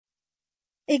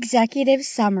Executive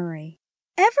Summary.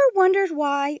 Ever wondered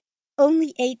why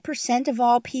only 8% of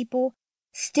all people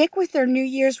stick with their New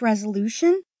Year's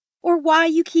resolution? Or why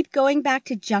you keep going back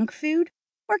to junk food?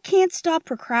 Or can't stop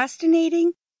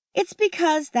procrastinating? It's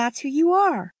because that's who you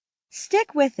are.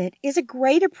 Stick with it is a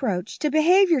great approach to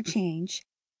behavior change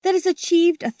that has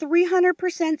achieved a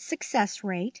 300% success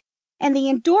rate and the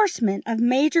endorsement of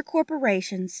major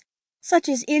corporations such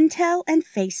as Intel and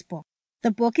Facebook. The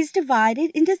book is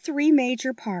divided into 3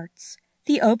 major parts.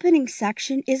 The opening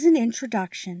section is an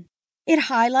introduction. It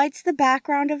highlights the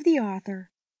background of the author,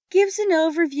 gives an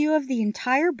overview of the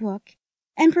entire book,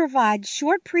 and provides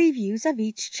short previews of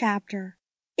each chapter.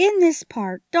 In this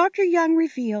part, Dr. Young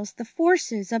reveals the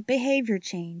forces of behavior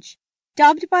change,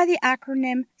 dubbed by the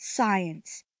acronym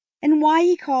SCIENCE, and why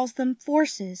he calls them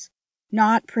forces,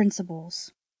 not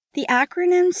principles. The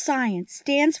acronym SCIENCE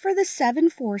stands for the 7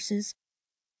 forces: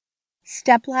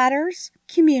 stepladders,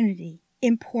 community,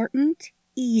 important,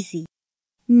 easy,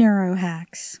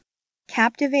 neurohacks,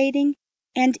 captivating,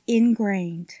 and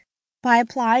ingrained. By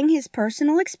applying his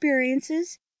personal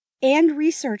experiences and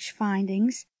research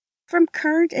findings from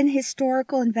current and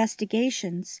historical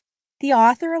investigations, the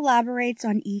author elaborates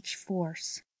on each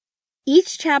force.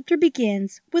 Each chapter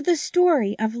begins with a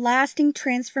story of lasting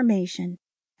transformation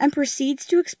and proceeds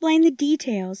to explain the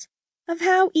details of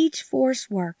how each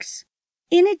force works.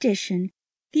 In addition,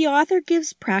 the author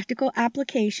gives practical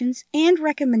applications and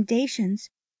recommendations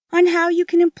on how you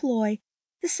can employ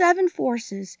the 7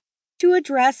 forces to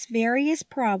address various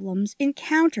problems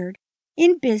encountered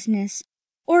in business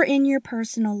or in your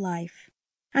personal life.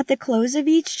 At the close of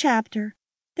each chapter,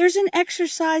 there's an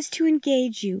exercise to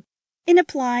engage you in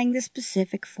applying the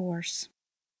specific force.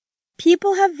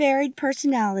 People have varied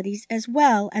personalities as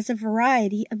well as a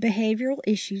variety of behavioral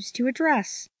issues to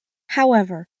address.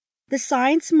 However, the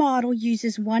science model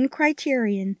uses one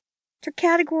criterion to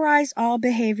categorize all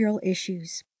behavioral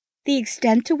issues: the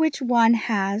extent to which one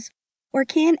has or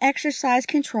can exercise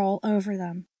control over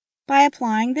them. By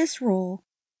applying this rule,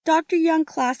 Dr. Young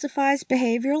classifies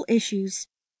behavioral issues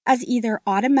as either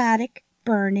automatic,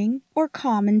 burning, or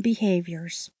common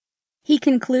behaviors. He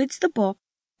concludes the book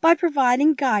by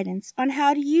providing guidance on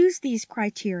how to use these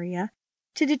criteria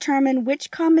to determine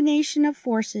which combination of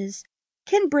forces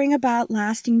can bring about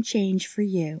lasting change for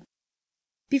you.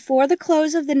 Before the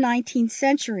close of the 19th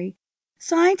century,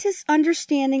 scientists'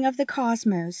 understanding of the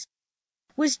cosmos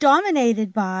was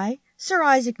dominated by Sir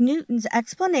Isaac Newton's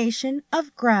explanation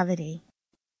of gravity.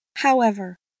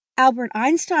 However, Albert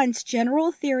Einstein's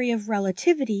general theory of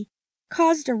relativity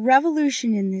caused a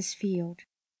revolution in this field.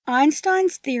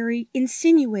 Einstein's theory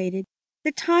insinuated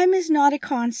that time is not a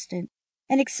constant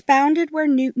and expounded where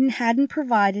Newton hadn't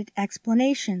provided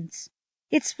explanations.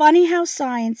 It's funny how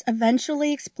science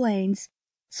eventually explains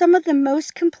some of the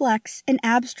most complex and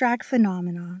abstract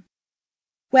phenomena.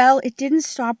 Well, it didn't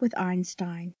stop with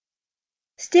Einstein.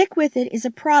 Stick with It is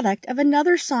a product of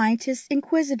another scientist's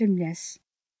inquisitiveness.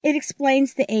 It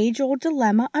explains the age-old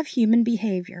dilemma of human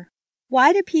behavior.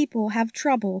 Why do people have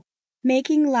trouble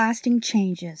making lasting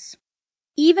changes,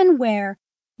 even where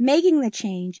making the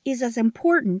change is as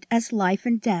important as life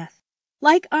and death?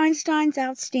 Like Einstein's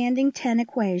outstanding 10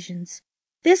 equations,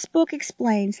 this book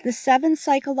explains the 7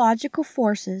 psychological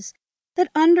forces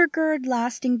that undergird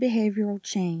lasting behavioral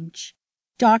change.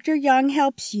 Dr. Young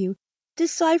helps you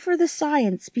decipher the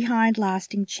science behind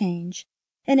lasting change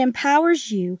and empowers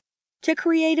you to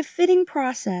create a fitting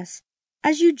process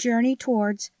as you journey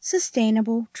towards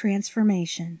sustainable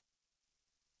transformation.